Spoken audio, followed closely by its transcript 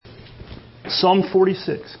Psalm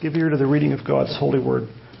 46. Give ear to the reading of God's holy word.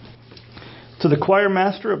 To the choir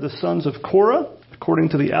master of the sons of Korah, according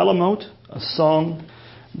to the Alamot, a song.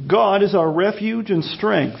 God is our refuge and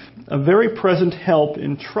strength, a very present help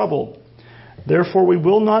in trouble. Therefore we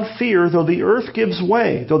will not fear, though the earth gives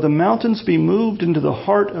way, though the mountains be moved into the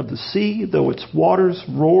heart of the sea, though its waters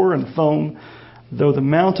roar and foam, though the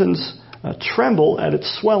mountains tremble at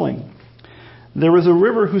its swelling. There is a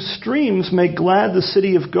river whose streams make glad the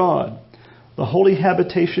city of God, the holy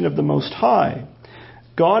habitation of the Most High.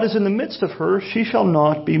 God is in the midst of her, she shall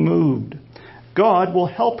not be moved. God will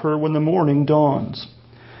help her when the morning dawns.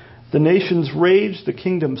 The nations rage, the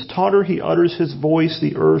kingdoms totter, he utters his voice,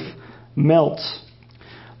 the earth melts.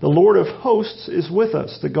 The Lord of hosts is with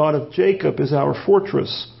us, the God of Jacob is our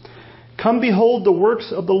fortress. Come behold the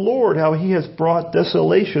works of the Lord, how he has brought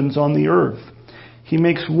desolations on the earth. He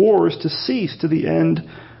makes wars to cease to the end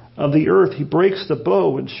of the earth. He breaks the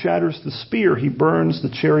bow and shatters the spear. He burns the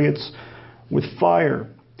chariots with fire.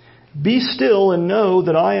 Be still and know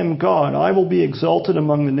that I am God. I will be exalted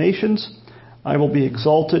among the nations. I will be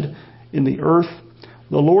exalted in the earth.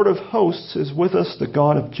 The Lord of hosts is with us. The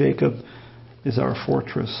God of Jacob is our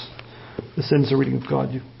fortress. This ends the reading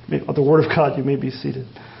of the word of God. You may be seated.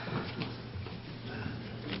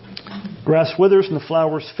 Grass withers and the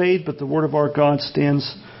flowers fade, but the word of our God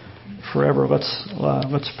stands forever.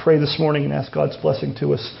 Let's pray this morning and ask God's blessing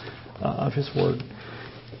to us of his word.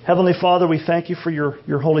 Heavenly Father, we thank you for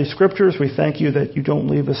your holy scriptures. We thank you that you don't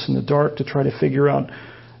leave us in the dark to try to figure out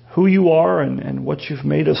who you are and what you've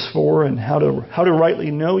made us for and how to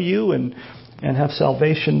rightly know you and have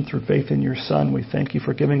salvation through faith in your Son. We thank you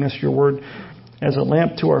for giving us your word as a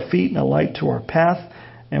lamp to our feet and a light to our path.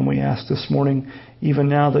 And we ask this morning, even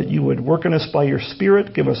now, that you would work in us by your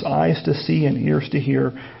Spirit, give us eyes to see and ears to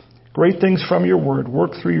hear great things from your word.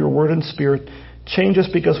 Work through your word and Spirit. Change us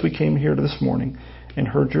because we came here this morning and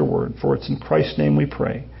heard your word. For it's in Christ's name we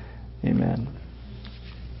pray. Amen.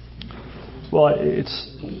 Well, I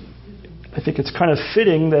think it's kind of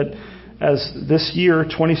fitting that as this year,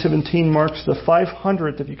 2017, marks the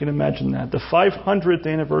 500th, if you can imagine that, the 500th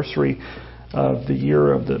anniversary of the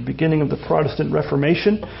year of the beginning of the Protestant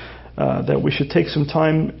Reformation, that we should take some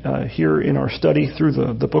time here in our study through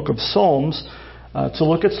the book of Psalms to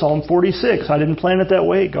look at Psalm 46. I didn't plan it that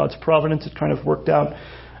way. God's providence, it kind of worked out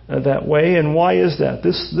that way. And why is that?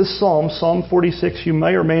 This psalm, Psalm 46, you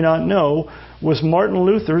may or may not know, was Martin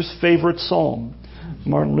Luther's favorite psalm.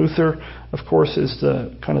 Martin Luther, of course, is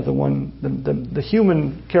the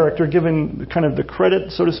human character given kind of the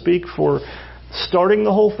credit, so to speak, for starting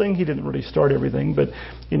the whole thing. He didn't really start everything, but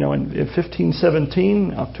in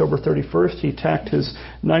 1517, October 31st, he tacked his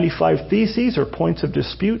 95 Theses, or points of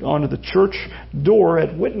dispute, onto the church door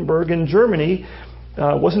at Wittenberg in Germany.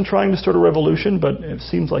 Wasn't trying to start a revolution, but it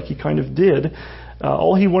seems like he kind of did.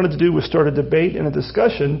 All he wanted to do was start a debate and a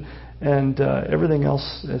discussion, and everything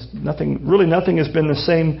else, nothing has been the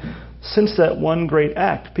same since that one great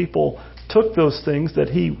act. People took those things that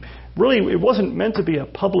it wasn't meant to be a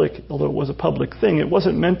public, although it was a public thing, it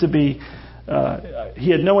wasn't meant to be, he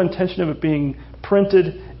had no intention of it being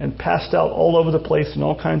printed and passed out all over the place in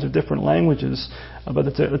all kinds of different languages, but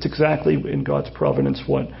that's exactly in God's providence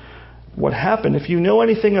what happened. If you know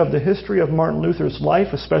anything of the history of Martin Luther's life,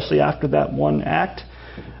 especially after that one act,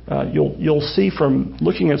 you'll see from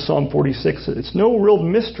looking at Psalm 46, it's no real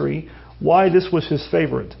mystery why this was his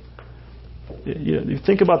favorite. You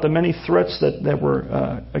think about the many threats that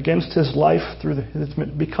were against his life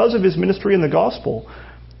because of his ministry in the gospel,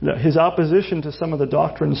 his opposition to some of the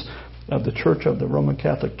doctrines of the Church, of the Roman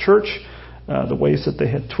Catholic Church, the ways that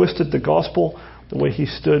they had twisted the gospel, the way he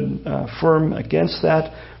stood firm against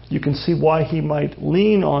that. You can see why he might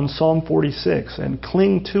lean on Psalm 46 and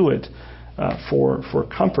cling to it for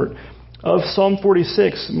comfort. Of Psalm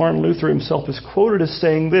 46, Martin Luther himself is quoted as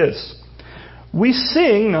saying this: "We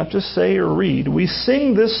sing," not just say or read, "we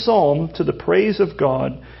sing this psalm to the praise of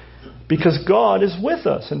God, because God is with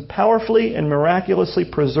us and powerfully and miraculously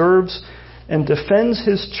preserves and defends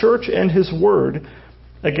his church and his word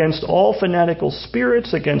against all fanatical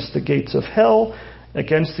spirits, against the gates of hell,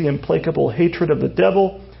 against the implacable hatred of the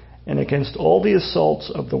devil, and against all the assaults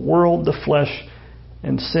of the world, the flesh,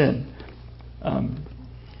 and sin."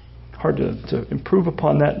 Hard to improve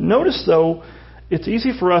upon that. Notice, though, it's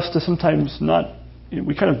easy for us to sometimes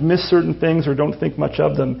we kind of miss certain things or don't think much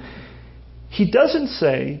of them. He doesn't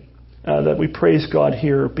say that we praise God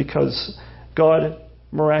here because God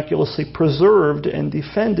miraculously preserved and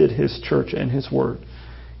defended his church and his word.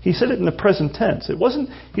 He said it in the present tense.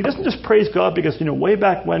 He doesn't just praise God because, way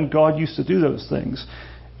back when God used to do those things.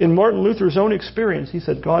 In Martin Luther's own experience, he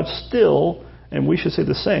said God still And we should say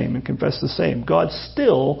the same and confess the same. God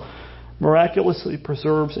still miraculously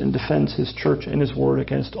preserves and defends his church and his word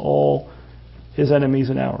against all his enemies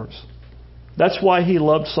and ours. That's why he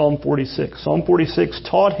loved Psalm 46. Psalm 46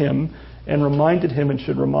 taught him and reminded him, and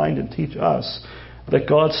should remind and teach us, that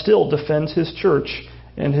God still defends his church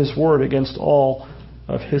and his word against all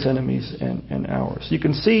of his enemies and ours. You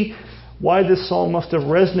can see why this psalm must have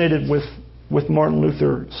resonated with Martin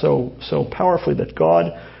Luther so powerfully, that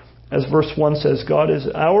God, as verse 1 says, God is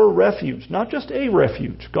our refuge, not just a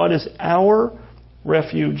refuge. God is our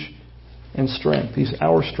refuge and strength. He's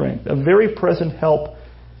our strength, a very present help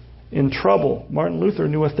in trouble. Martin Luther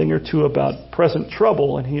knew a thing or two about present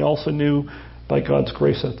trouble, and he also knew, by God's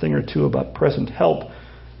grace, a thing or two about present help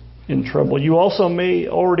in trouble. You also may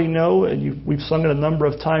already know, and we've sung it a number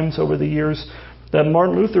of times over the years, that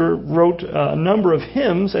Martin Luther wrote a number of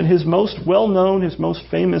hymns, and his most well-known, his most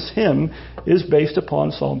famous hymn is based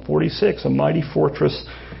upon Psalm 46, "A mighty fortress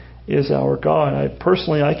is our God."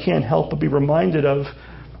 I can't help but be reminded of,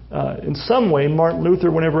 in some way, Martin Luther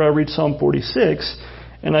whenever I read Psalm 46,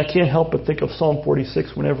 and I can't help but think of Psalm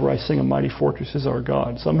 46 whenever I sing "A mighty fortress is our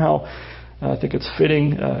God." Somehow, I think it's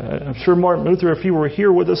fitting. I'm sure Martin Luther, if he were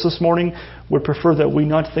here with us this morning, would prefer that we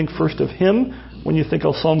not think first of him. When you think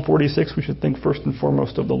of Psalm 46, we should think first and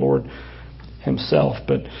foremost of the Lord himself.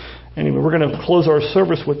 But anyway, we're going to close our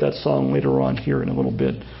service with that song later on here in a little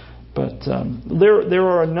bit. But there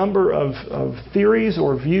are a number of theories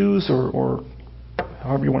or views or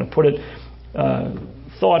however you want to put it,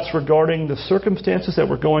 thoughts regarding the circumstances that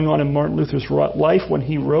were going on in Martin Luther's life when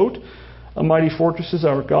he wrote "A Mighty Fortress is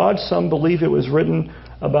Our God." Some believe it was written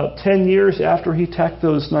about 10 years after he tacked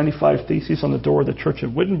those 95 Theses on the door of the Church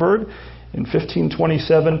of Wittenberg. In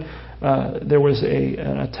 1527, there was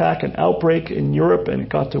an attack, an outbreak in Europe, and it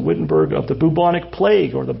got to Wittenberg, of the bubonic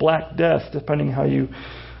plague or the Black Death, depending how you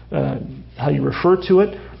refer to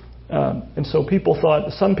it. And so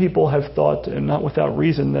some people have thought, and not without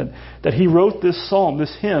reason, that he wrote this psalm,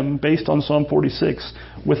 this hymn, based on Psalm 46,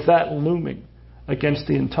 with that looming against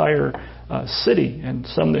the entire city. And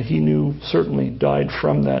some that he knew certainly died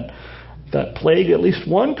from that plague. At least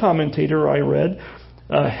one commentator I read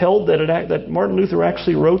held that Martin Luther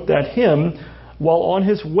actually wrote that hymn while on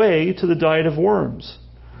his way to the Diet of Worms.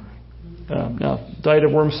 Now, Diet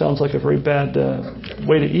of Worms sounds like a very bad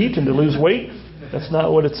way to eat and to lose weight. That's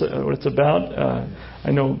not what it's about.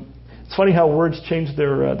 I know it's funny how words change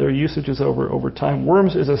their usages over time.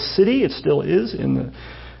 Worms is a city; it still is in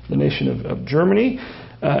the nation of Germany,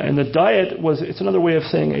 and the Diet it's another way of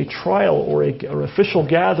saying a trial or official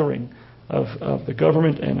gathering of the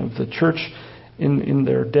government and of the church in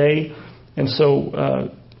their day. And so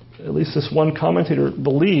at least this one commentator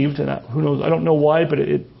believed, and who knows, I don't know why, but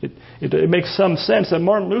it makes some sense that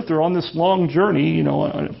Martin Luther, on this long journey,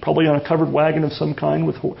 probably on a covered wagon of some kind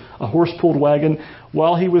with a horse-pulled wagon,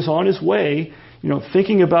 while he was on his way,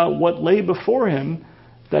 thinking about what lay before him,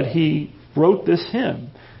 that he wrote this hymn.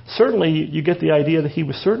 Certainly, you get the idea that he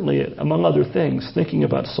was certainly, among other things, thinking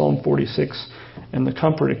about Psalm 46 and the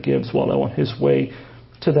comfort it gives while on his way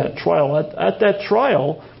to that trial. At that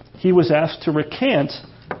trial, he was asked to recant,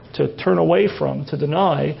 to turn away from, to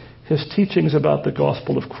deny his teachings about the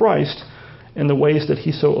gospel of Christ and the ways that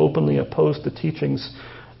he so openly opposed the teachings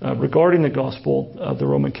regarding the gospel of the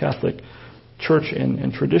Roman Catholic Church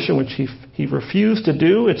and tradition, which he refused to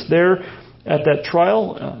do. It's there at that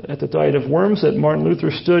trial, at the Diet of Worms, that Martin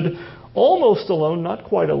Luther stood almost alone, not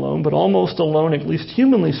quite alone, but almost alone, at least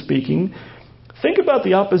humanly speaking. Think about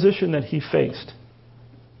the opposition that he faced.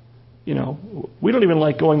 We don't even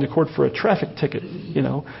like going to court for a traffic ticket.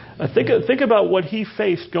 Think about what he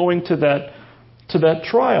faced going to that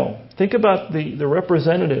trial. Think about the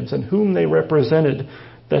representatives and whom they represented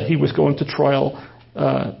that he was going to trial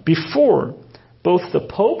before. Both the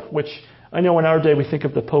Pope, which I know in our day we think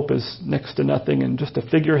of the Pope as next to nothing and just a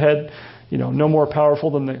figurehead, no more powerful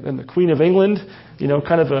than the Queen of England,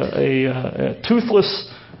 kind of a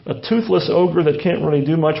toothless ogre that can't really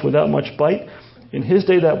do much without much bite. In his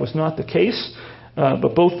day, that was not the case.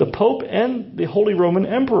 But both the Pope and the Holy Roman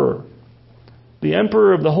Emperor, the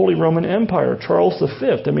Emperor of the Holy Roman Empire, Charles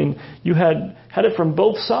V, you had it from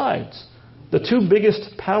both sides. The two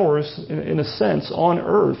biggest powers, in a sense, on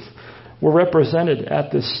earth were represented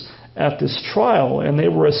at this trial, and they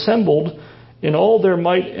were assembled in all their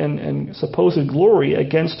might and supposed glory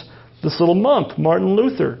against this little monk, Martin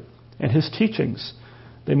Luther, and his teachings.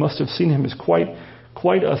 They must have seen him as quite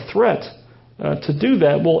a threat to do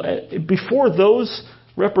that. Well, before those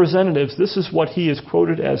representatives, this is what he is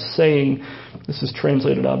quoted as saying. This is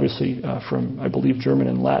translated, obviously, from, I believe, German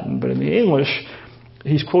and Latin, but in the English,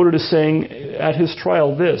 he's quoted as saying at his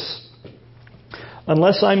trial this: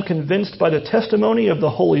 unless I'm convinced by the testimony of the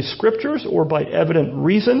Holy Scriptures or by evident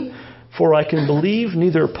reason, for I can believe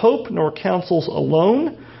neither Pope nor councils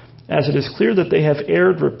alone, as it is clear that they have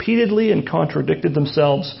erred repeatedly and contradicted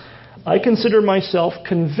themselves. I consider myself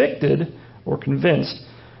convicted or convinced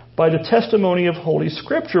by the testimony of Holy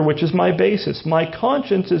Scripture, which is my basis. My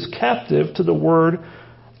conscience is captive to the Word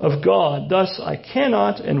of God. Thus I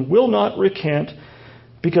cannot and will not recant,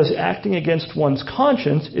 because acting against one's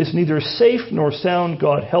conscience is neither safe nor sound.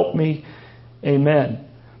 God help me. Amen.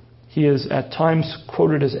 He is at times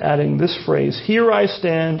quoted as adding this phrase, "Here I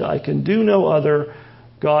stand, I can do no other.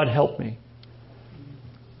 God help me."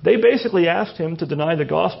 They basically asked him to deny the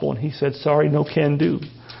gospel, and he said, "Sorry, no can do.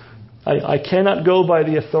 I cannot go by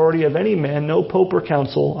the authority of any man, no pope or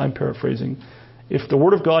council," I'm paraphrasing. "If the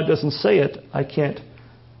Word of God doesn't say it, I can't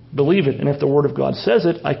believe it. And if the Word of God says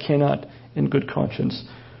it, I cannot, in good conscience,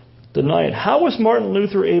 deny it." How was Martin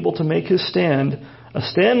Luther able to make his stand, a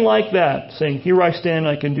stand like that, saying, "Here I stand,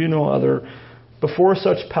 I can do no other," before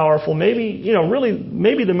such powerful, maybe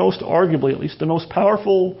the most, arguably at least, the most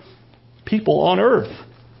powerful people on earth,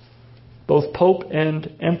 both Pope and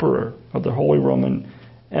Emperor of the Holy Roman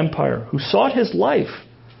Empire, who sought his life?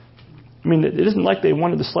 I mean, it isn't like they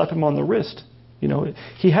wanted to slap him on the wrist.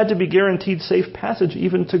 He had to be guaranteed safe passage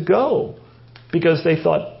even to go, because they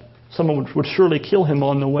thought someone would surely kill him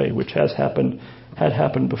on the way, which had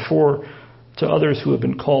happened before to others who have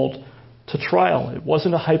been called to trial. It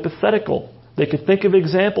wasn't a hypothetical. They could think of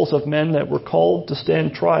examples of men that were called to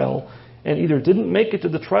stand trial and either didn't make it to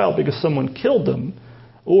the trial because someone killed them,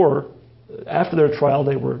 or after their trial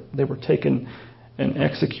they were taken and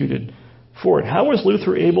executed for it. How was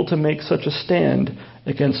Luther able to make such a stand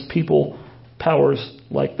against powers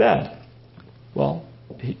like that? Well,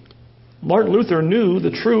 Martin Luther knew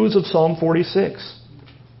the truths of Psalm 46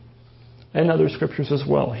 and other scriptures as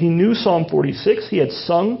well. He knew Psalm 46. He had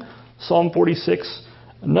sung Psalm 46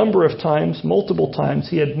 a number of times, multiple times.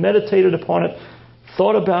 He had meditated upon it,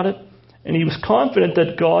 thought about it, and he was confident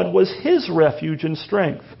that God was his refuge and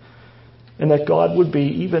strength, and that God would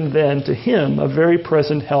be, even then, to him, a very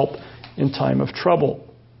present help in time of trouble.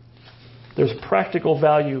 There's practical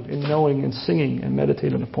value in knowing and singing and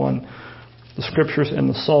meditating upon the Scriptures and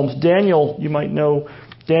the Psalms. Daniel, you might know,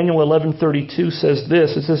 Daniel 11:32 says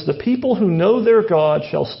this. It says, "The people who know their God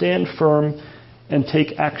shall stand firm and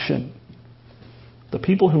take action." The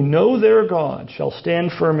people who know their God shall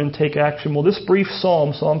stand firm and take action. Well, this brief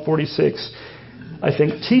psalm, Psalm 46, I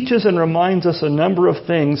think teaches and reminds us a number of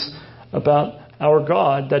things about our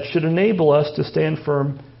God that should enable us to stand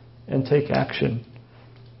firm and take action.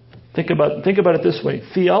 Think about it this way.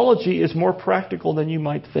 Theology is more practical than you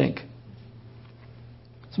might think.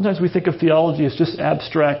 Sometimes we think of theology as just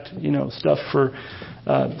abstract, stuff for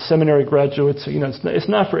seminary graduates. It's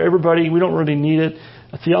not for everybody. We don't really need it.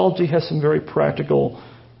 Theology has some very practical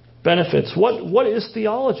benefits. What is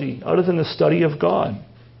theology other than the study of God?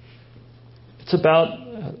 It's about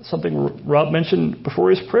something Rob mentioned before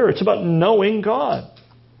his prayer. It's about knowing God.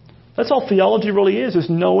 That's all theology really is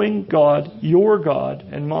knowing God, your God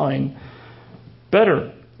and mine,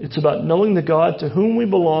 better. It's about knowing the God to whom we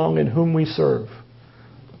belong and whom we serve.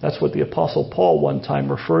 That's what the Apostle Paul one time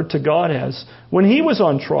referred to God as when he was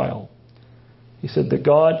on trial. He said, "The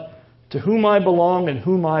God to whom I belong and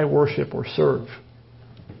whom I worship or serve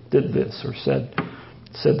did this," or said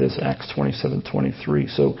this, Acts 27:23.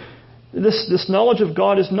 So this knowledge of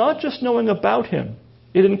God is not just knowing about him.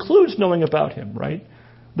 It includes knowing about him, right?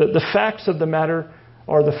 The facts of the matter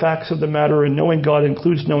are the facts of the matter, and knowing God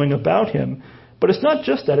includes knowing about him. But it's not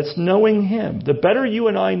just that, it's knowing him. The better you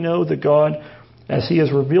and I know the God as he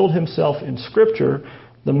has revealed himself in Scripture,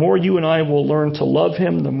 the more you and I will learn to love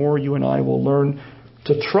him, the more you and I will learn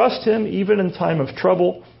to trust him even in time of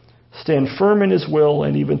trouble, stand firm in his will,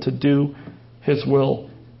 and even to do his will.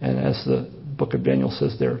 And as the book of Daniel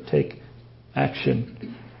says there, take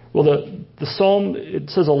action. Well, the psalm, it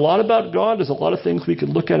says a lot about God. There's a lot of things we could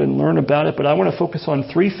look at and learn about it, but I want to focus on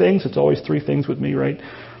three things. It's always three things with me, right?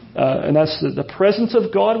 And that's the presence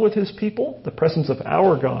of God with his people, the presence of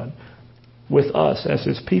our God with us as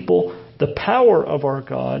his people, the power of our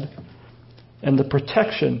God, and the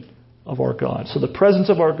protection of our God. So the presence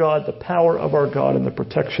of our God, the power of our God, and the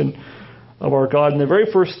protection of our God. And the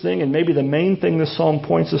very first thing, and maybe the main thing this psalm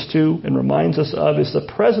points us to and reminds us of, is the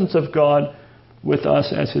presence of God with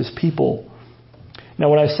us as his people. Now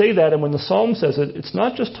when I say that, and when the psalm says it, it's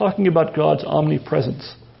not just talking about God's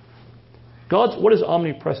omnipresence. What is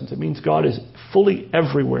omnipresence? It means God is fully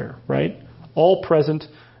everywhere, right? All present.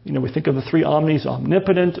 We think of the three omnis: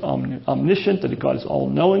 omnipotent, omniscient, that God is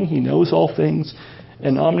all-knowing, he knows all things.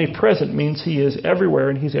 And omnipresent means he is everywhere,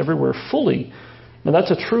 and he's everywhere fully Now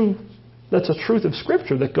that's a truth of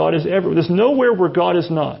Scripture, that God is everywhere. There's nowhere where God is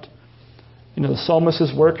not. The psalmist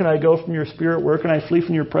says, where can I go from your spirit? Where can I flee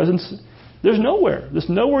from your presence? There's nowhere. There's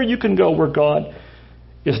nowhere you can go where God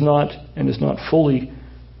is not and is not fully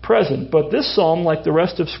present. But this psalm, like the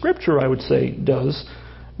rest of Scripture, I would say, does.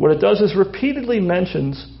 What it does is repeatedly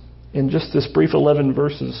mentions, in just this brief 11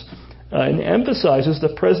 verses, and emphasizes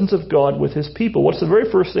the presence of God with His people. What's the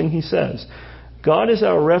very first thing he says? God is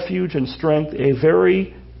our refuge and strength, a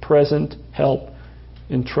very present help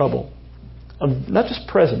in trouble. Not just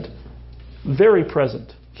present, very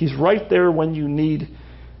present. He's right there when you need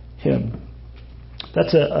Him.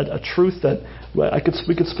 That's a truth that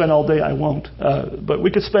we could spend all day. I won't. But we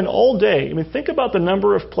could spend all day. Think about the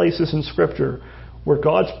number of places in Scripture where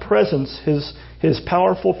God's presence, His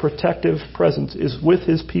powerful protective presence, is with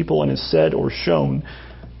His people and is said or shown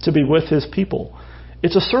to be with His people.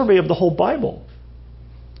 It's a survey of the whole Bible.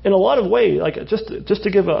 In a lot of ways, like just to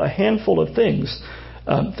give a handful of things,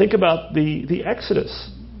 think about the Exodus.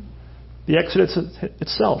 The Exodus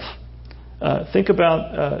itself. Think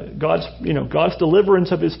about God's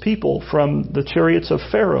deliverance of His people from the chariots of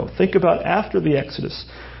Pharaoh. Think about after the Exodus.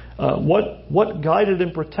 What guided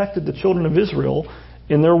and protected the children of Israel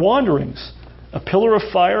in their wanderings? A pillar of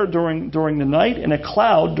fire during the night and a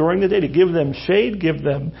cloud during the day to give them shade, give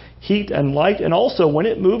them heat and light. And also, when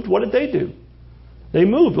it moved, what did they do? They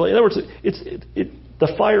moved. In other words,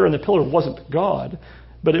 the fire and the pillar wasn't God,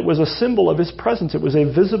 but it was a symbol of His presence. It was a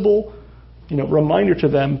visible reminder to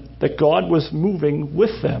them that God was moving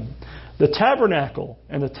with them. The tabernacle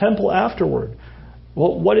and the temple afterward.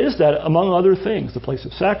 Well, what is that among other things? The place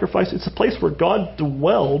of sacrifice. It's a place where God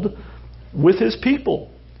dwelled with His people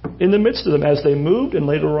in the midst of them as they moved. And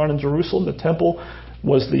later on in Jerusalem, the temple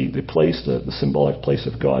was the place, the symbolic place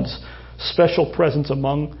of God's special presence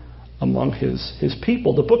among His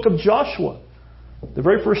people. The book of Joshua, the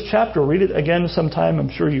very first chapter, read it again sometime. I'm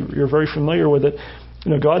sure you're very familiar with it.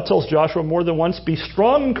 God tells Joshua more than once, be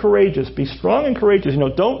strong and courageous. Be strong and courageous.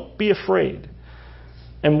 Don't be afraid.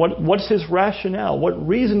 And what's his rationale? What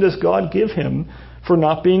reason does God give him for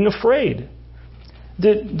not being afraid?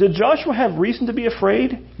 Did Joshua have reason to be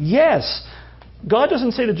afraid? Yes. God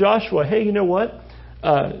doesn't say to Joshua, hey, you know what?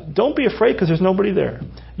 Don't be afraid because there's nobody there.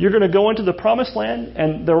 You're going to go into the promised land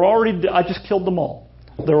and I just killed them all.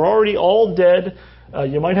 They're already all dead.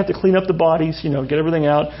 You might have to clean up the bodies, get everything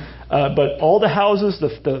out. But all the houses,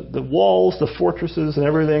 the walls, the fortresses and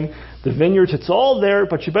everything, the vineyards, it's all there,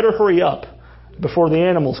 but you better hurry up before the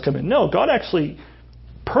animals come in. No, God actually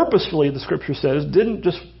purposefully, the Scripture says, didn't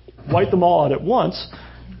just wipe them all out at once,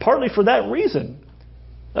 partly for that reason.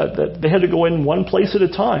 That they had to go in one place at a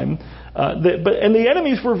time. And the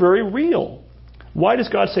enemies were very real. Why does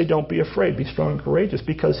God say, don't be afraid, be strong and courageous?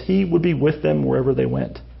 Because He would be with them wherever they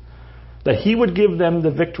went. That He would give them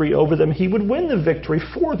the victory over them. He would win the victory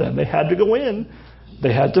for them. They had to go in.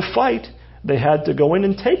 They had to fight. They had to go in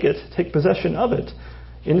and take possession of it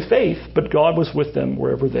in faith. But God was with them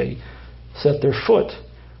wherever they set their foot.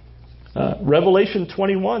 Revelation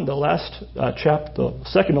 21, the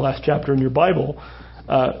second to last chapter in your Bible,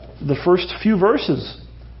 the first few verses,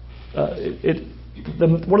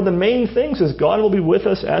 one of the main things is God will be with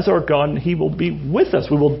us as our God, and He will be with us.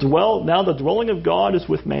 We will dwell. Now the dwelling of God is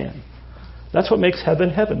with man. That's what makes heaven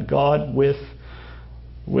heaven. God with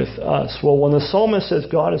us. Well, when the psalmist says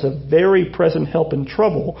God is a very present help in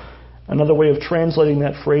trouble, another way of translating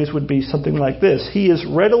that phrase would be something like this: He is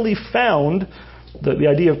readily found. The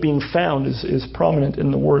idea of being found is prominent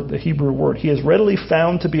in the Hebrew word. He is readily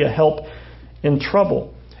found to be a help in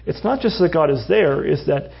trouble. It's not just that God is there, it's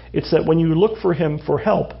that when you look for Him for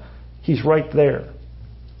help, He's right there.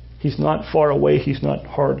 He's not far away, He's not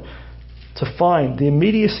hard to find. The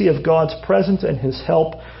immediacy of God's presence and His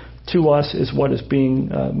help to us is what is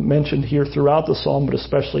being mentioned here throughout the psalm, but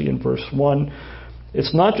especially in verse 1.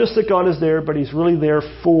 It's not just that God is there, but He's really there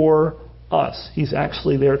for us. He's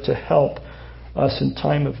actually there to help us in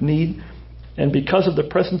time of need. And because of the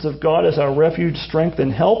presence of God as our refuge, strength,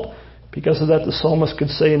 and help, because of that, the psalmist could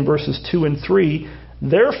say in verses 2 and 3,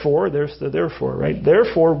 therefore, there's the therefore, right?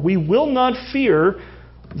 Therefore, we will not fear,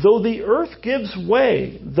 though the earth gives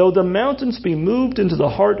way, though the mountains be moved into the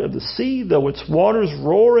heart of the sea, though its waters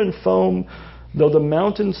roar and foam, though the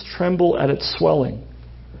mountains tremble at its swelling.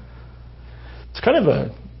 It's kind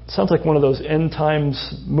of sounds like one of those end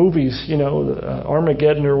times movies,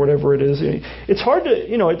 Armageddon or whatever it is. It's hard to,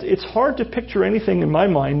 it's hard to picture anything in my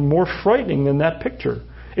mind more frightening than that picture.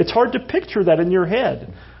 It's hard to picture that in your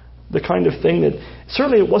head. The kind of thing that,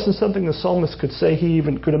 certainly it wasn't something the psalmist could say he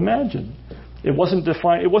even could imagine. It wasn't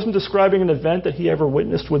describing an event that he ever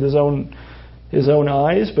witnessed with his own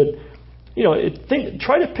eyes, but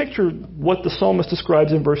Try to picture what the psalmist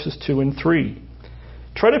describes in verses 2 and 3.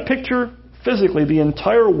 Try to picture physically the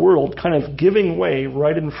entire world kind of giving way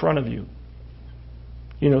right in front of you.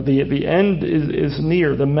 The end is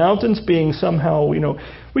near. The mountains being somehow,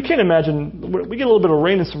 we can't imagine. We get a little bit of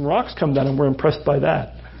rain and some rocks come down, and we're impressed by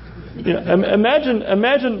that.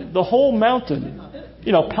 Imagine the whole mountain,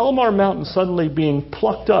 Palomar Mountain suddenly being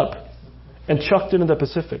plucked up and chucked into the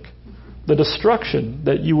Pacific. The destruction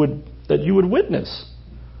that you would witness.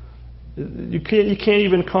 You can't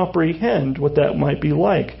even comprehend what that might be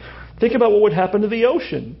like. Think about what would happen to the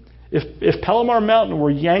ocean if Palomar Mountain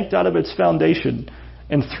were yanked out of its foundation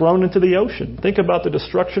and thrown into the ocean. Think about the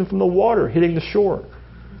destruction from the water hitting the shore.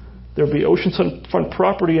 There'd be oceanfront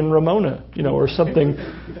property in Ramona, or something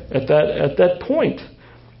at that point.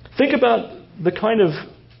 Think about the kind of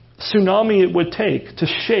tsunami it would take to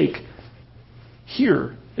shake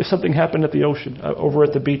here if something happened at the ocean, over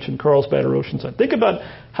at the beach in Carlsbad or Oceanside. Think about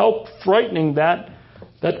how frightening that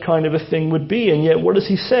kind of a thing would be. And yet, what does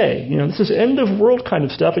he say? This is end of world kind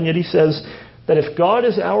of stuff, and yet he says that if God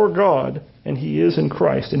is our God, and he is in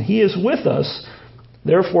Christ, and he is with us,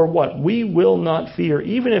 therefore what? We will not fear,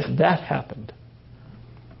 even if that happened.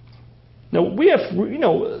 Now, we have,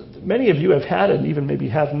 many of you have had, and even maybe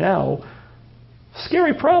have now,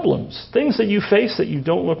 scary problems. Things that you face that you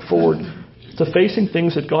don't look forward to facing,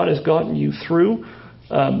 things that God has gotten you through.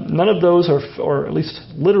 None of those are, or at least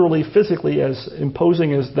literally, physically, as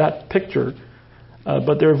imposing as that picture.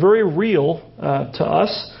 But they're very real to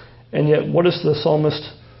us. And yet, what does the psalmist,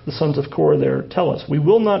 the sons of Korah there, tell us? We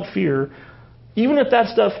will not fear, even if that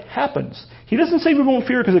stuff happens. He doesn't say we won't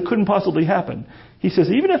fear because it couldn't possibly happen. He says,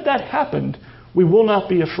 even if that happened, we will not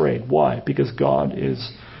be afraid. Why? Because God is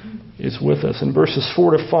with us. In verses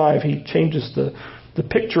 4 to 5, he changes the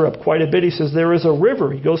picture up quite a bit. He says, there is a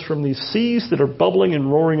river. He goes from these seas that are bubbling and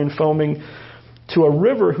roaring and foaming to a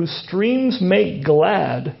river whose streams make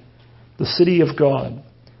glad the city of God,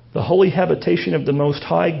 the holy habitation of the Most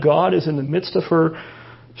High. God is in the midst of her.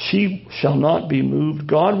 She shall not be moved.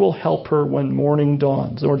 God will help her when morning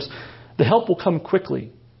dawns. In other words, the help will come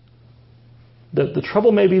quickly. The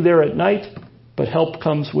trouble may be there at night, but help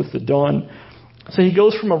comes with the dawn. So he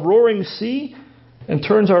goes from a roaring sea and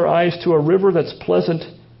turns our eyes to a river that's pleasant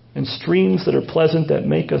and streams that are pleasant that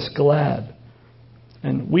make us glad.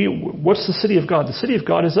 And what's the city of God? The city of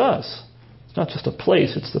God is us. It's not just a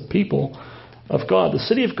place, it's the people of God. The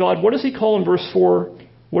city of God, what does he call in verse 4?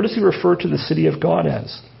 What does he refer to the city of God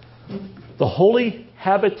as? The holy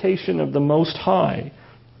habitation of the Most High.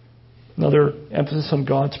 Another emphasis on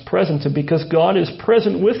God's presence. And because God is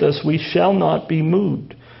present with us, we shall not be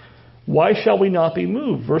moved. Why shall we not be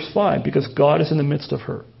moved? Verse 5, because God is in the midst of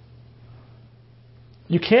her.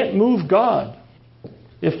 You can't move God.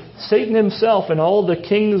 If Satan himself and all the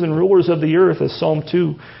kings and rulers of the earth, as Psalm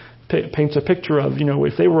 2 paints a picture of,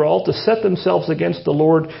 if they were all to set themselves against the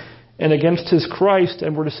Lord and against his Christ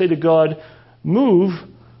and were to say to God, move,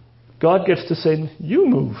 God gets to say, you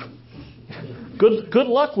move. Good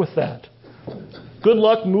luck with that. Good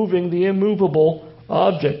luck moving the immovable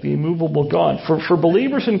object, the immovable God. For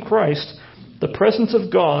believers in Christ, the presence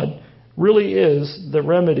of God really is the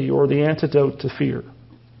remedy or the antidote to fear.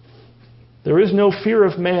 There is no fear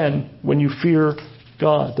of man when you fear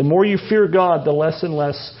God. The more you fear God, the less and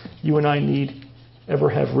less you and I need ever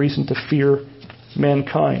have reason to fear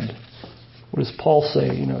mankind. What does Paul say?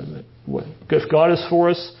 If God is for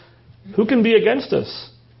us, who can be against us?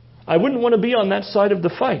 I wouldn't want to be on that side of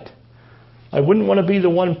the fight. I wouldn't want to be the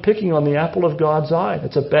one picking on the apple of God's eye.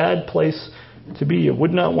 That's a bad place to be. I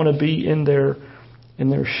would not want to be in their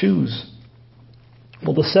shoes.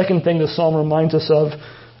 Well, the second thing the psalm reminds us of,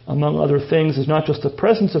 among other things, is not just the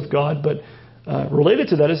presence of God, but related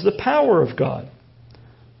to that is the power of God.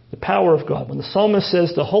 The power of God. When the psalmist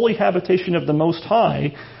says the holy habitation of the Most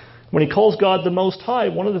High, when he calls God the Most High,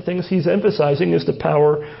 one of the things he's emphasizing is the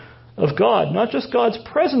power of God. Not just God's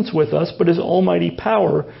presence with us, but his almighty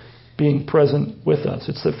power being present with us.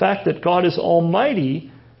 It's the fact that God is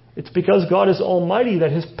almighty. It's because God is almighty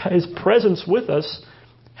that his presence with us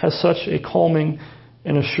has such a calming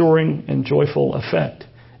and assuring and joyful effect.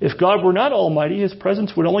 If God were not almighty, his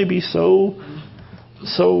presence would only be so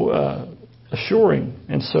assuring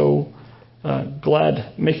and so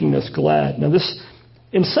glad, making us glad. Now this,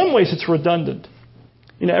 in some ways, it's redundant.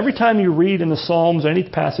 Every time you read in the Psalms any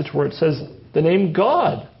passage where it says the name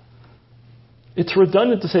God, it's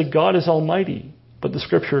redundant to say God is almighty. But the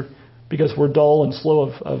Scripture, because we're dull and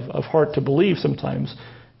slow of heart to believe sometimes,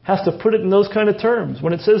 has to put it in those kind of terms.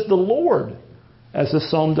 When it says the Lord, as this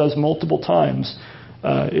psalm does multiple times,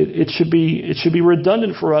 it should be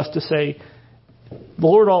redundant for us to say the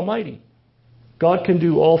Lord Almighty. God can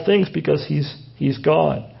do all things because He's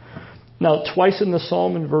God. Now, twice in the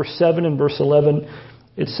Psalm, in verse 7 and verse 11,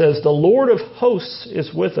 it says, the Lord of hosts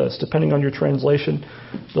is with us, depending on your translation.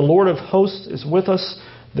 The Lord of hosts is with us.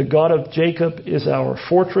 The God of Jacob is our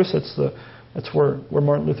fortress. That's where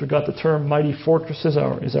Martin Luther got the term mighty fortress is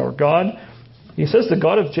our God. He says the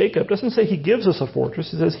God of Jacob. Doesn't say He gives us a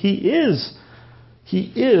fortress. He says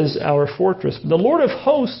He is our fortress. The Lord of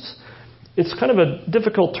hosts, it's kind of a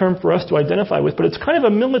difficult term for us to identify with, but it's kind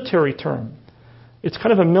of a military term. It's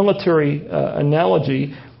kind of a military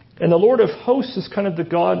analogy. And the Lord of hosts is kind of the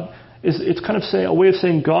God, it's kind of a way of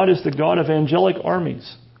saying God is the God of angelic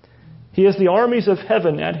armies. He has the armies of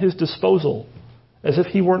heaven at His disposal, as if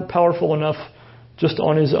He weren't powerful enough just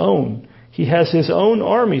on His own. He has His own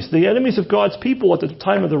armies. The enemies of God's people at the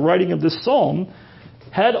time of the writing of this psalm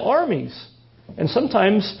had armies. And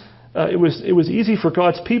sometimes it was easy for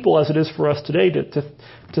God's people, as it is for us today,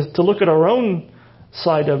 to look at our own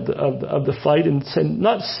side of the fight and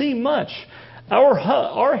not see much.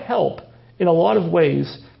 Our help, in a lot of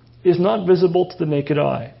ways, is not visible to the naked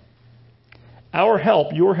eye. Our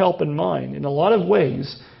help, your help and mine, in a lot of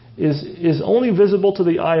ways, is only visible to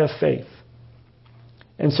the eye of faith.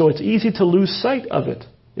 And so it's easy to lose sight of it,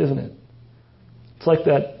 isn't it? It's like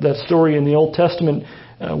that story in the Old Testament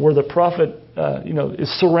where the prophet is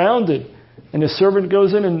surrounded, and his servant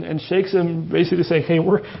goes in and shakes him, basically saying, hey,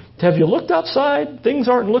 have you looked outside? Things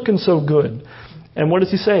aren't looking so good. And what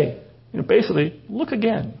does he say? Basically, look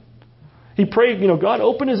again. He prayed, God,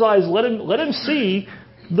 open his eyes, let him see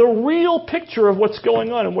the real picture of what's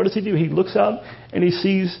going on. And what does he do? He looks out and he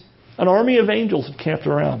sees an army of angels camped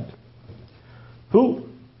around. Who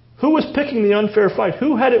was picking the unfair fight?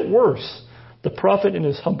 Who had it worse? The prophet and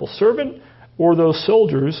his humble servant, or those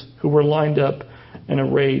soldiers who were lined up and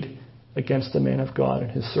arrayed against the man of God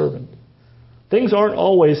and His servant? Things aren't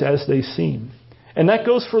always as they seem. And that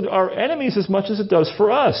goes for our enemies as much as it does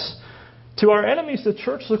for us. To our enemies, the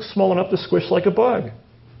church looks small enough to squish like a bug.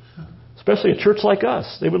 Especially a church like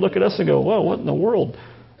us. They would look at us and go, whoa, what in the world?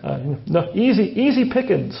 No, easy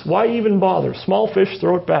pickings. Why even bother? Small fish,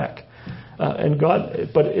 throw it back. But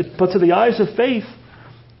to the eyes of faith,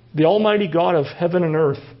 the Almighty God of heaven and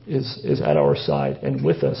earth is at our side and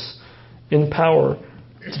with us in power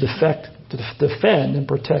to defend and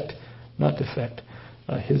protect, not defect,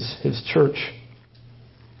 His church.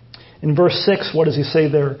 In verse 6, what does he say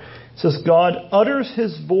there? It says, God utters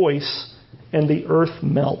His voice and the earth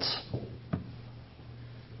melts.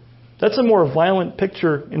 That's a more violent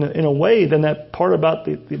picture in a way than that part about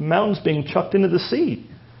the mountains being chucked into the sea.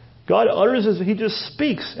 God utters He just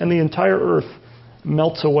speaks and the entire earth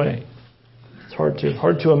melts away. It's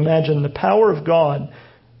hard to imagine the power of God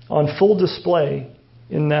on full display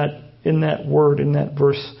in that word, in that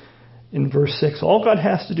verse, in verse 6. All God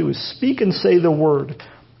has to do is speak and say the word,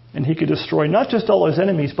 and He could destroy not just all His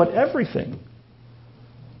enemies, but everything.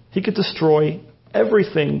 He could destroy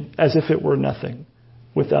everything as if it were nothing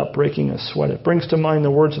without breaking a sweat. It brings to mind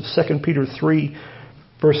the words of 2 Peter 3,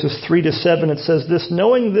 verses 3 to 7. It says this,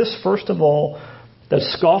 knowing this first of all, that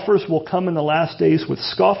scoffers will come in the last days with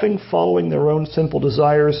scoffing, following their own simple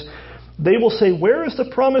desires. They will say, where is the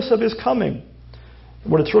promise of His coming?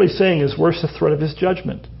 What it's really saying is, where's the threat of His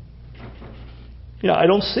judgment? I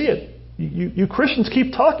don't see it. You Christians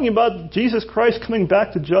keep talking about Jesus Christ coming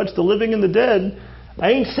back to judge the living and the dead.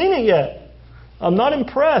 I ain't seen it yet. I'm not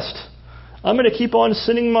impressed. I'm going to keep on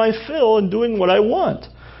sinning my fill and doing what I want.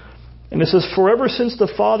 And it says, forever since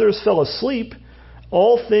the fathers fell asleep,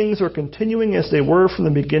 all things are continuing as they were from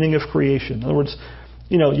the beginning of creation. In other words,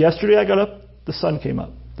 yesterday I got up, the sun came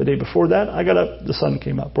up. The day before that, I got up, the sun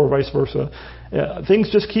came up, or vice versa. Things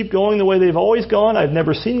just keep going the way they've always gone. I've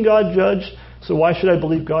never seen God judge, so why should I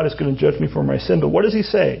believe God is going to judge me for my sin? But what does he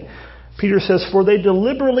say? Peter says, for they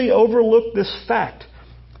deliberately overlooked this fact,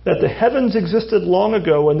 that the heavens existed long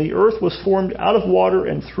ago, and the earth was formed out of water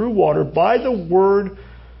and through water by the word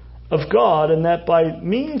of God, and that by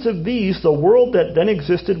means of these, the world that then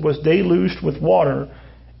existed was deluged with water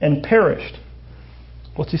and perished.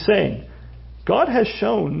 What's he saying? God has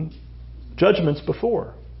shown judgments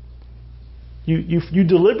before. You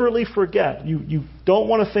deliberately forget. You don't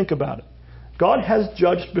want to think about it. God has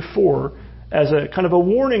judged before as a kind of a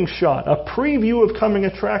warning shot, a preview of coming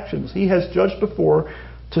attractions. He has judged before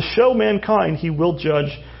to show mankind He will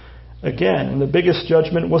judge again. And the biggest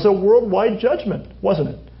judgment was a worldwide judgment, wasn't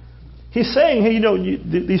it? He's saying, hey,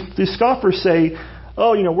 these scoffers say,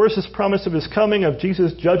 where's this promise of His coming, of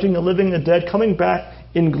Jesus judging the living and the dead, coming back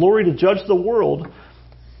in glory to judge the world?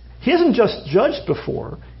 He hasn't just judged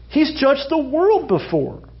before. He's judged the world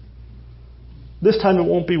before. This time it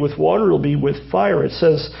won't be with water, it'll be with fire. It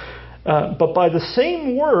says, But by the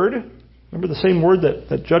same word, remember the same word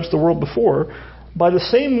that judged the world before, by the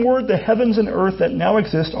same word the heavens and earth that now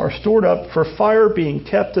exist are stored up for fire, being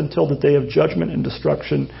kept until the day of judgment and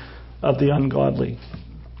destruction of the ungodly.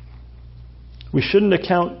 We shouldn't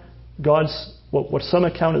account God's, what some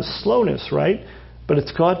account as slowness, right? But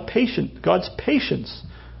it's God's patience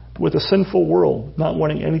with a sinful world, not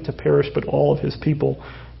wanting any to perish, but all of his people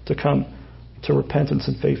to come to repentance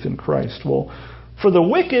and faith in Christ. Well, for the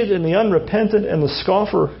wicked and the unrepentant and the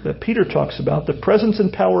scoffer that Peter talks about, the presence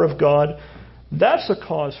and power of God, that's a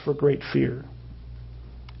cause for great fear.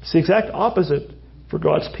 It's the exact opposite for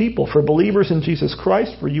God's people. For believers in Jesus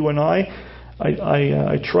Christ, for you and I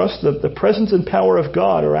trust that the presence and power of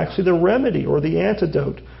God are actually the remedy or the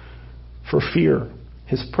antidote for fear.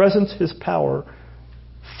 His presence, his power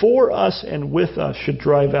for us and with us should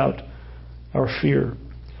drive out our fear.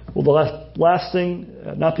 Well, the last thing,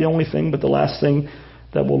 not the only thing, but the last thing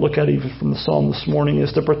that we'll look at even from the psalm this morning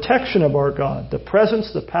is the protection of our God. The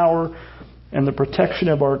presence, the power, and the protection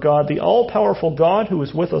of our God. The all-powerful God who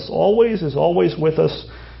is with us always is always with us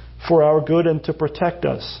for our good and to protect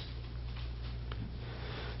us.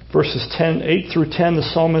 Verses 8 through 10, the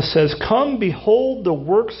psalmist says, "Come, behold the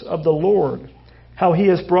works of the Lord, how he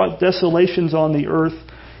has brought desolations on the earth.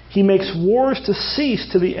 He makes wars to cease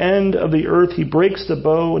to the end of the earth. He breaks the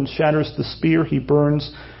bow and shatters the spear. He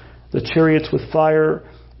burns the chariots with fire."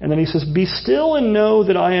 And then he says, "Be still and know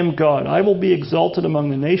that I am God. I will be exalted among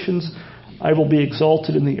the nations. I will be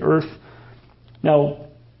exalted in the earth." Now,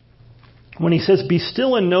 when he says, "Be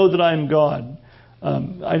still and know that I am God,"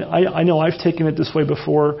 I know I've taken it this way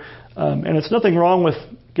before, and it's nothing wrong with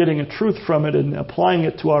getting a truth from it and applying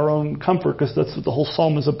it to our own comfort, because that's what the whole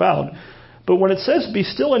psalm is about. But when it says, "Be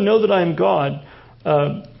still and know that I am God,"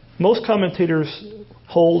 most commentators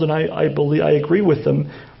hold, and I believe I agree with them,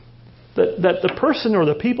 that the person or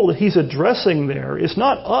the people that he's addressing there is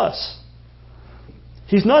not us.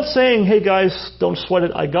 He's not saying, "Hey guys, don't sweat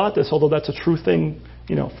it, I got this," although that's a true thing,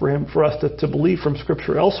 for us to believe from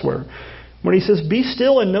Scripture elsewhere. When he says, "Be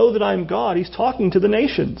still and know that I am God," he's talking to the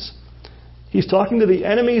nations. He's talking to the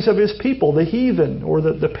enemies of his people, the heathen, or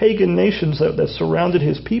the pagan nations that surrounded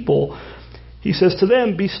his people. He says to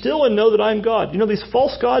them, "Be still and know that I am God." You know these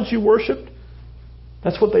false gods you worshiped?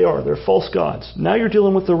 That's what they are. They're false gods. Now you're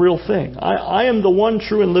dealing with the real thing. I am the one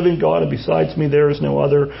true and living God, and besides me there is no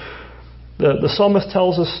other. The psalmist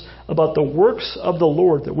tells us about the works of the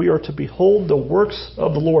Lord, that we are to behold the works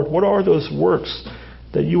of the Lord. What are those works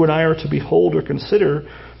that you and I are to behold or consider?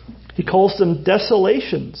 He calls them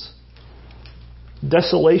desolations.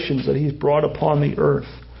 Desolations that he's brought upon the earth.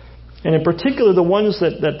 And in particular, the ones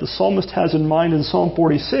that the psalmist has in mind in Psalm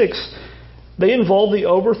 46, they involve the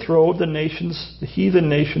overthrow of the nations, the heathen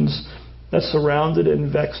nations that surrounded and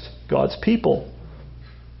vexed God's people.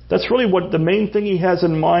 That's really what the main thing he has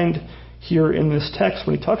in mind here in this text.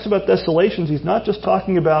 When he talks about desolations, he's not just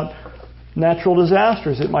talking about natural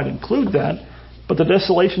disasters. It might include that, but the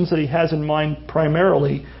desolations that he has in mind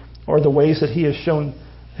primarily are the ways that he has shown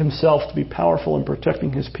himself to be powerful in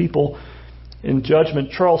protecting his people in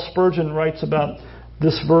judgment. Charles Spurgeon writes about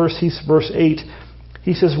this verse. He's verse 8.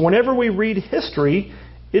 He says, "Whenever we read history,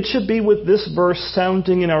 it should be with this verse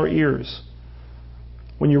sounding in our ears."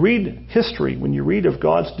 When you read history, when you read of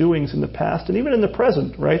God's doings in the past and even in the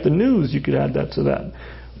present, right? The news, you could add that to that.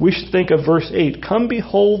 We should think of verse 8. "Come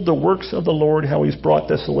behold the works of the Lord, how he's brought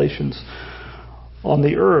desolations on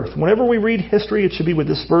the earth." Whenever we read history, it should be with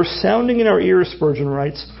this verse sounding in our ears, Spurgeon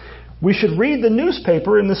writes. We should read the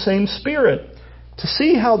newspaper in the same spirit to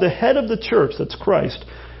see how the head of the church, that's Christ,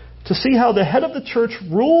 to see how the head of the church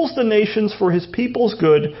rules the nations for his people's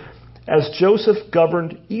good, as Joseph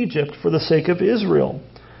governed Egypt for the sake of Israel.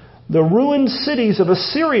 The ruined cities of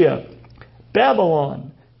Assyria,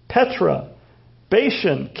 Babylon, Petra,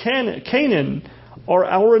 Bashan, Canaan are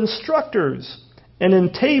our instructors, and in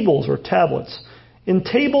tables or tablets, in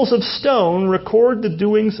tables of stone record the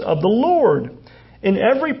doings of the Lord. In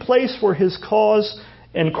every place where his cause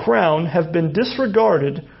and crown have been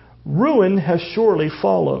disregarded, ruin has surely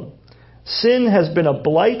followed. Sin has been a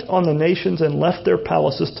blight on the nations and left their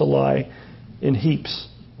palaces to lie in heaps.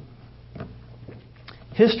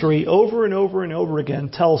 History over and over and over again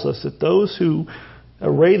tells us that those who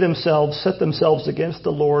array themselves, set themselves against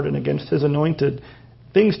the Lord and against his anointed,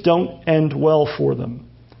 things don't end well for them,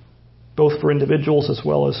 both for individuals as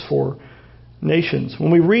well as for nations.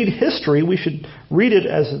 When we read history, we should read it,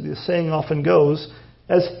 as the saying often goes,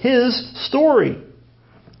 as his story.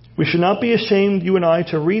 We should not be ashamed, you and I,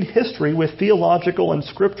 to read history with theological and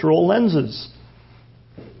scriptural lenses.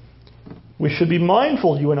 We should be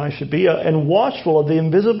mindful, you and I should be, and watchful of the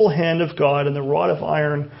invisible hand of God and the rod of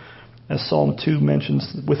iron as Psalm 2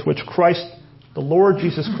 mentions, with which Christ, the Lord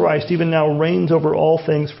Jesus Christ, even now reigns over all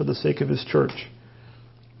things for the sake of his church.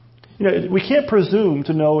 We can't presume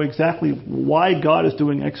to know exactly why God is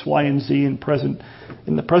doing X, Y, and Z in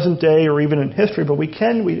the present day or even in history, but we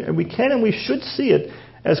can and we should see it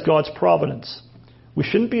as God's providence. We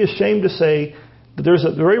shouldn't be ashamed to say that there's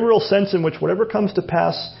a very real sense in which whatever comes to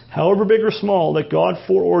pass, however big or small, that God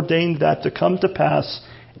foreordained that to come to pass,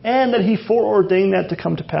 and that he foreordained that to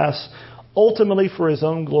come to pass ultimately for his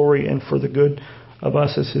own glory and for the good of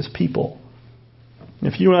us as his people.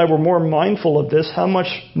 If you and I were more mindful of this, how much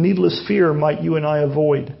needless fear might you and I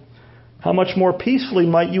avoid? How much more peacefully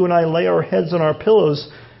might you and I lay our heads on our pillows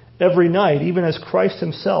every night, even as Christ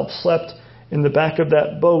himself slept in the back of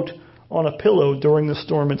that boat on a pillow during the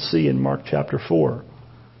storm at sea in Mark chapter 4.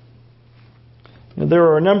 There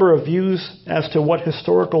are a number of views as to what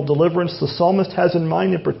historical deliverance the psalmist has in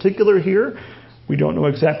mind in particular here. We don't know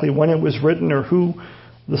exactly when it was written or who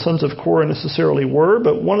the sons of Korah necessarily were,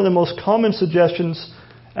 but one of the most common suggestions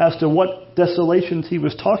as to what desolations he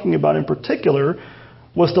was talking about in particular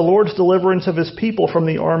was the Lord's deliverance of his people from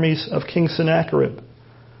the armies of King Sennacherib.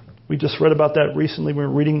 We just read about that recently. We were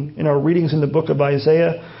reading in our readings in the book of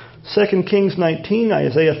Isaiah. 2 Kings 19,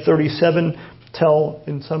 Isaiah 37 tell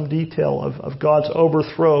in some detail of God's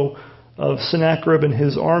overthrow of Sennacherib and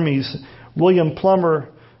his armies. William Plummer,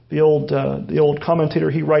 the old commentator,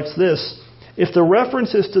 he writes this: if the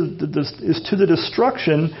reference is to the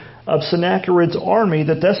destruction of Sennacherib's army,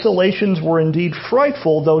 the desolations were indeed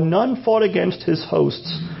frightful, though none fought against his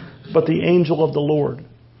hosts, but the angel of the Lord.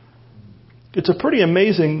 It's a pretty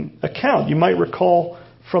amazing account. You might recall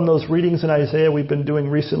from those readings in Isaiah we've been doing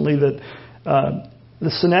recently that the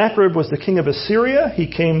Sennacherib was the king of Assyria.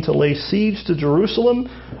 He came to lay siege to Jerusalem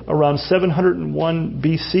around 701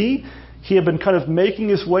 BC. He had been kind of making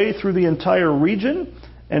his way through the entire region,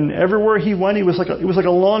 and everywhere he went, he was like a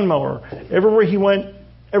lawnmower. Everywhere he went,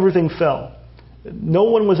 everything fell. No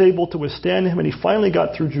one was able to withstand him, and he finally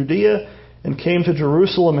got through Judea and came to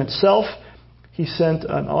Jerusalem itself. He sent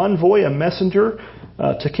an envoy, a messenger,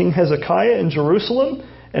 to King Hezekiah in Jerusalem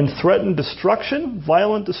and threatened destruction,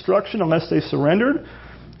 violent destruction, unless they surrendered.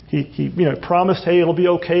 He promised, hey, it'll be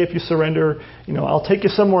okay if you surrender. I'll take you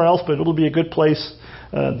somewhere else, but it'll be a good place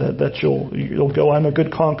that you'll go. I'm a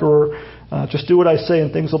good conqueror. Just do what I say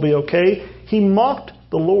and things will be okay. He mocked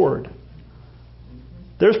the Lord.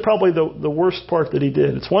 There's probably the worst part that he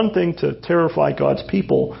did. It's one thing to terrify God's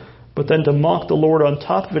people, but then to mock the Lord on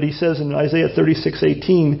top of it. He says in Isaiah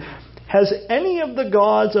 36:18, has any of the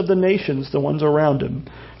gods of the nations, the ones around him,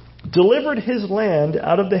 delivered his land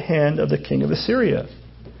out of the hand of the king of Assyria?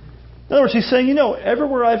 In other words, he's saying,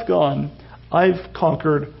 everywhere I've gone, I've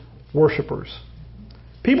conquered worshipers.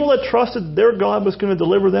 People that trusted their God was going to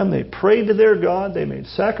deliver them. They prayed to their God. They made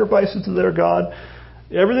sacrifices to their God.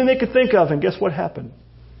 Everything they could think of. And guess what happened?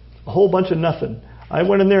 A whole bunch of nothing. I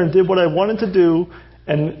went in there and did what I wanted to do.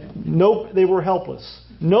 And nope, they were helpless.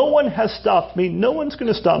 No one has stopped me. No one's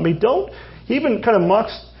going to stop me. He even kind of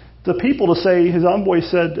mocks the people to say, his envoy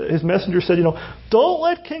said, his messenger said, don't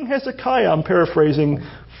let King Hezekiah, I'm paraphrasing,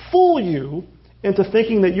 fool you into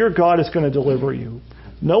thinking that your God is going to deliver you.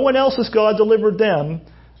 No one else's God delivered them.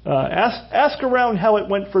 Ask around how it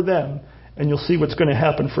went for them, and you'll see what's going to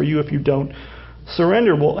happen for you if you don't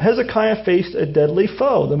surrender. Well, Hezekiah faced a deadly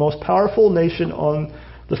foe, the most powerful nation on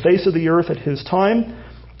the face of the earth at his time,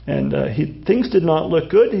 and things did not look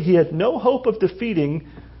good. He had no hope of defeating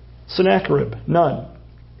Sennacherib, none.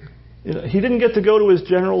 He didn't get to go to his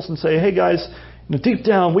generals and say, "Hey guys, deep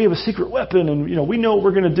down we have a secret weapon, and we know what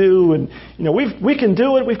we're going to do, and we can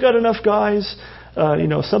do it. We've got enough guys."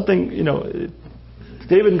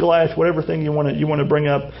 David and Goliath, whatever thing you want to bring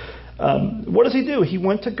up. What does he do? He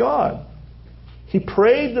went to God. He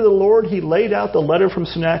prayed to the Lord. He laid out the letter from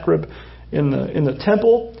Sennacherib in the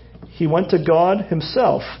temple. He went to God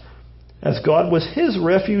himself, as God was his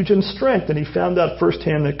refuge and strength, and he found out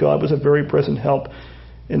firsthand that God was a very present help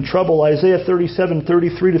in trouble. Isaiah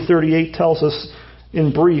 37:33-38 tells us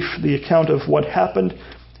in brief the account of what happened.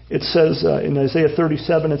 It says in Isaiah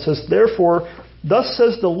 37, it says, "Therefore, thus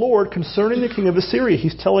says the Lord concerning the king of Assyria."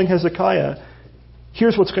 He's telling Hezekiah,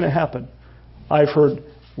 here's what's going to happen. I've heard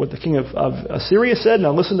what the king of Assyria said,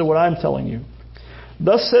 now listen to what I'm telling you.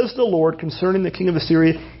 "Thus says the Lord concerning the king of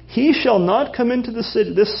Assyria, he shall not come into this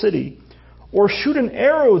city, or shoot an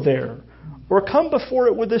arrow there, or come before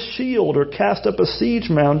it with a shield, or cast up a siege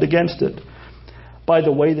mound against it. By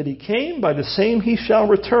the way that he came, by the same he shall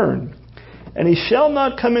return. And he shall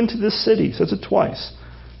not come into this city," says it twice,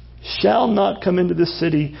 "shall not come into this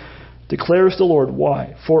city, declares the Lord."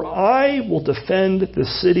 Why? "For I will defend this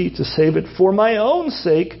city to save it for my own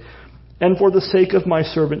sake, and for the sake of my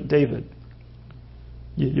servant David.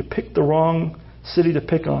 You picked the wrong city to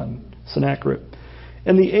pick on, Sennacherib.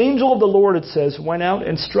 And the angel of the Lord, it says, went out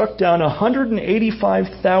and struck down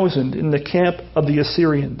 185,000 in the camp of the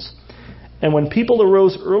Assyrians. And when people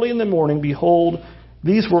arose early in the morning, behold,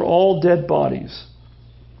 these were all dead bodies.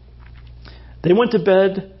 They went to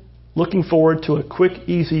bed looking forward to a quick,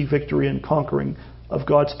 easy victory and conquering of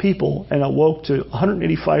God's people, and awoke to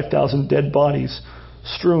 185,000 dead bodies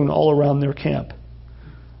strewn all around their camp.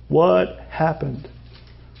 What happened?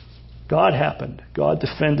 God happened. God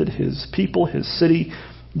defended his people, his city.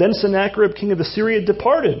 Then Sennacherib, king of Assyria,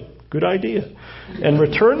 departed. Good idea. And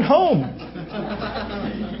returned home.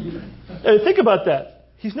 Think about that.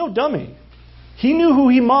 He's no dummy. He knew who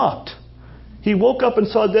he mocked. He woke up and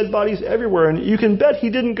saw dead bodies everywhere. And you can bet he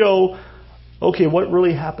didn't go, okay, what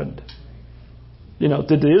really happened? You know,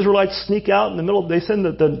 did the Israelites sneak out in the middle? They send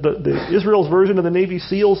the Israel's version of the Navy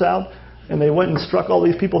SEALs out and they went and struck all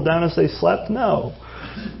these people down as they slept? No.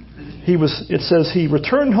 It says he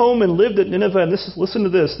returned home and lived at Nineveh. And listen to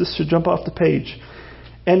this. This should jump off the page.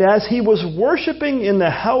 And as he was worshiping in the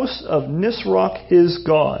house of Nisroch, his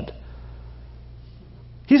god.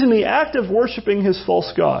 He's in the act of worshiping his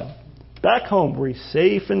false god. Back home where he's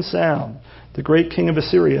safe and sound. The great king of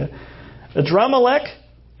Assyria. Adramelech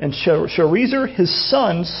and Sharezer, his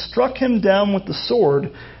sons, struck him down with the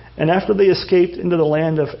sword. And after they escaped into the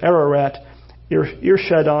land of Ararat,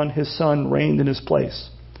 Irshadon, his son, reigned in his place.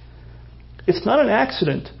 It's not an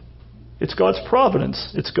accident. It's God's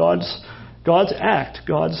providence. It's God's act,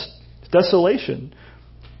 God's desolation.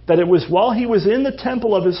 That it was while he was in the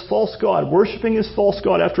temple of his false god, worshiping his false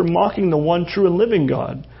god after mocking the one true and living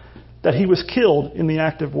God, that he was killed in the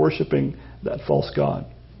act of worshiping that false god.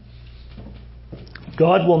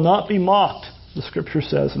 God will not be mocked, the scripture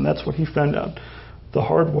says, and that's what he found out the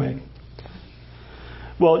hard way.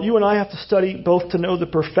 Well, you and I have to study both to know the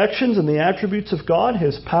perfections and the attributes of God,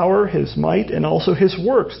 his power, his might, and also his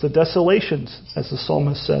works, the desolations, as the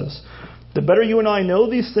psalmist says. The better you and I know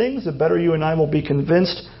these things, the better you and I will be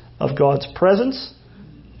convinced of God's presence,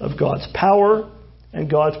 of God's power, and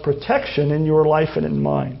God's protection in your life and in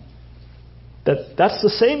mine. That's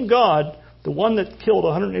the same God, the one that killed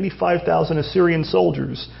 185,000 Assyrian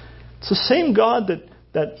soldiers. It's the same God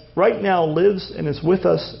that right now lives and is with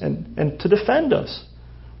us and to defend us.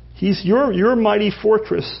 He's your mighty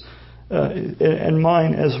fortress and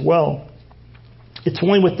mine as well. It's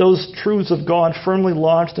only with those truths of God firmly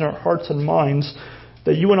lodged in our hearts and minds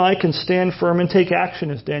that you and I can stand firm and take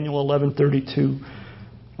action, as Daniel 11:32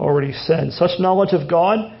 already said. Such knowledge of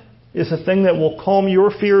God is a thing that will calm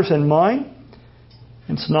your fears and mine.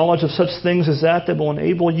 It's knowledge of such things as that will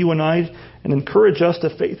enable you and I and encourage us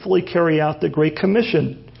to faithfully carry out the Great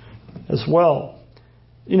Commission as well.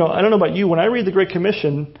 You know, I don't know about you. When I read the Great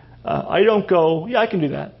Commission, I don't go, yeah, I can do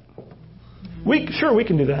that. We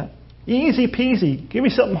can do that. Easy peasy. Give me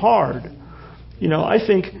something hard. You know, I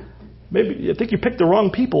think you picked the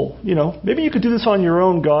wrong people. You know, maybe you could do this on your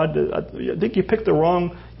own, God. I think you picked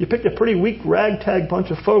a pretty weak ragtag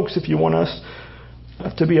bunch of folks if you want us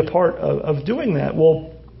to be a part of doing that.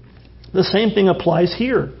 Well, the same thing applies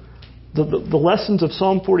here. The lessons of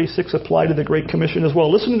Psalm 46 apply to the Great Commission as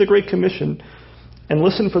well. Listen to the Great Commission and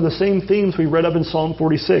listen for the same themes we read of in Psalm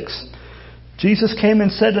 46. Jesus came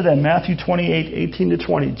and said to them, Matthew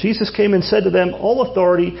 28:18-20. Jesus came and said to them, all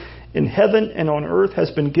authority in heaven and on earth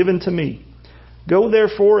has been given to me. Go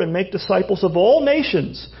therefore and make disciples of all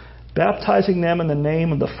nations, baptizing them in the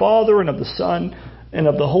name of the Father and of the Son and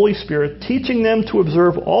of the Holy Spirit, teaching them to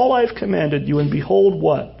observe all I have commanded you. And behold,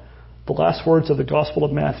 what? The last words of the Gospel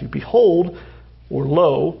of Matthew. Behold, or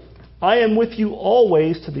lo, I am with you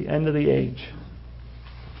always to the end of the age.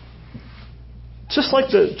 Just like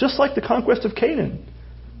the conquest of Canaan.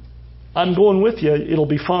 I'm going with you. It'll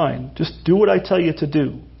be fine. Just do what I tell you to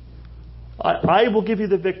do. I will give you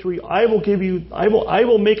the victory. I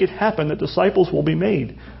will make it happen that disciples will be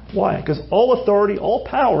made. Why? Because all authority, all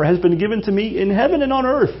power has been given to me in heaven and on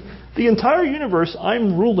earth. The entire universe,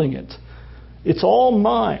 I'm ruling it. It's all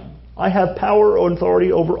mine. I have power and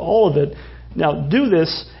authority over all of it. Now do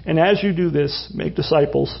this, and as you do this, make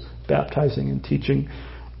disciples, baptizing and teaching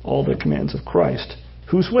all the commands of Christ.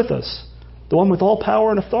 Who's with us? The one with all power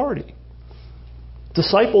and authority.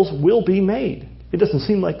 Disciples will be made. It doesn't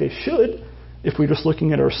seem like they should if we're just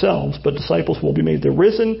looking at ourselves, but disciples will be made. The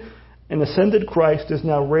risen and ascended Christ is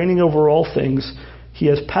now reigning over all things. He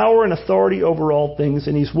has power and authority over all things,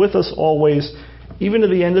 and He's with us always, even to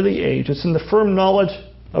the end of the age. It's in the firm knowledge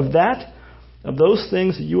of that, of those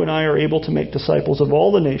things, that you and I are able to make disciples of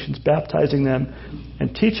all the nations, baptizing them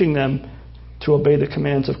and teaching them to obey the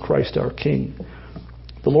commands of Christ our King.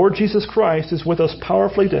 The Lord Jesus Christ is with us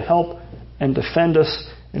powerfully to help and defend us,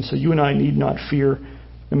 and so you and I need not fear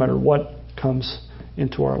no matter what comes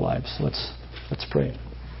into our lives. Let's pray.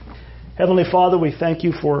 Heavenly Father, we thank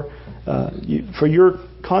you for your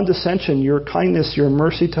condescension, your kindness, your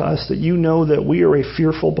mercy to us, that you know that we are a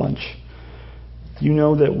fearful bunch. You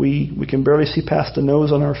know that we can barely see past the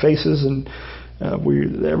nose on our faces, and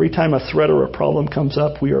every time a threat or a problem comes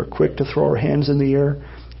up, we are quick to throw our hands in the air.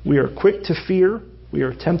 We are quick to fear. We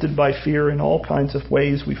are tempted by fear in all kinds of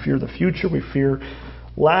ways. We fear the future. We fear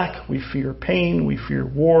lack. We fear pain. We fear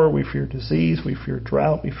war. We fear disease. We fear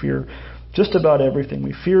drought. We fear just about everything.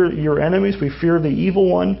 We fear your enemies. We fear the evil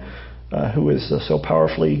one who is so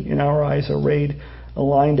powerfully, in our eyes,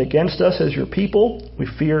 aligned against us as your people. We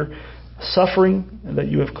fear suffering that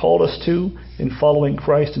you have called us to in following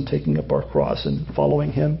Christ and taking up our cross and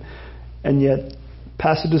following Him. And yet,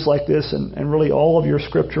 passages like this and really all of your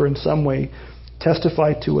Scripture in some way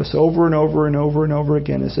testify to us over and over and over and over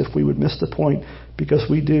again, as if we would miss the point, because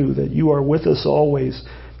we do, that you are with us always,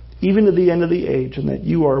 even to the end of the age, and that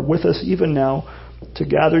you are with us even now to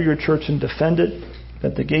gather your church and defend it,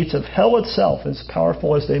 that the gates of hell itself, as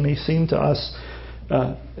powerful as they may seem to us,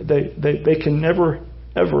 they can never,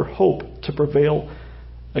 ever hope to prevail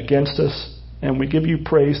against us. And we give you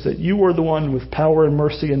praise that you are the one with power and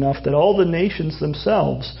mercy enough that all the nations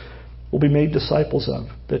themselves will be made disciples of,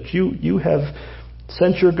 that you have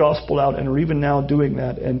sent your gospel out and are even now doing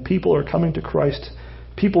that, and people are coming to Christ.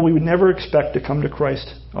 People we would never expect to come to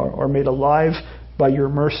Christ are made alive by your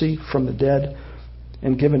mercy from the dead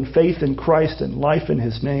and given faith in Christ and life in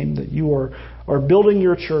His name, that you are building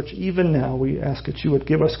your church even now. We ask that you would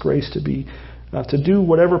give us grace to do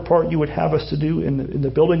whatever part you would have us to do in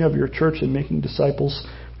the building of your church and making disciples.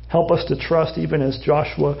 Help us to trust, even as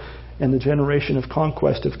Joshua and the generation of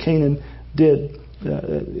conquest of Canaan did,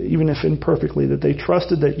 even if imperfectly, that they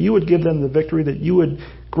trusted that you would give them the victory, that you would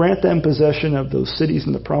grant them possession of those cities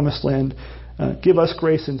in the promised land. Give us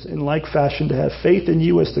grace in like fashion to have faith in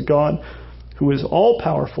you as the God who is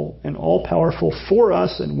all-powerful and all-powerful for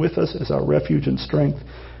us and with us as our refuge and strength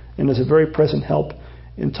and as a very present help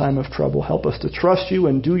in time of trouble. Help us to trust you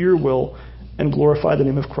and do your will and glorify the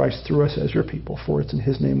name of Christ through us as your people. For it's in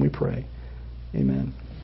His name we pray. Amen.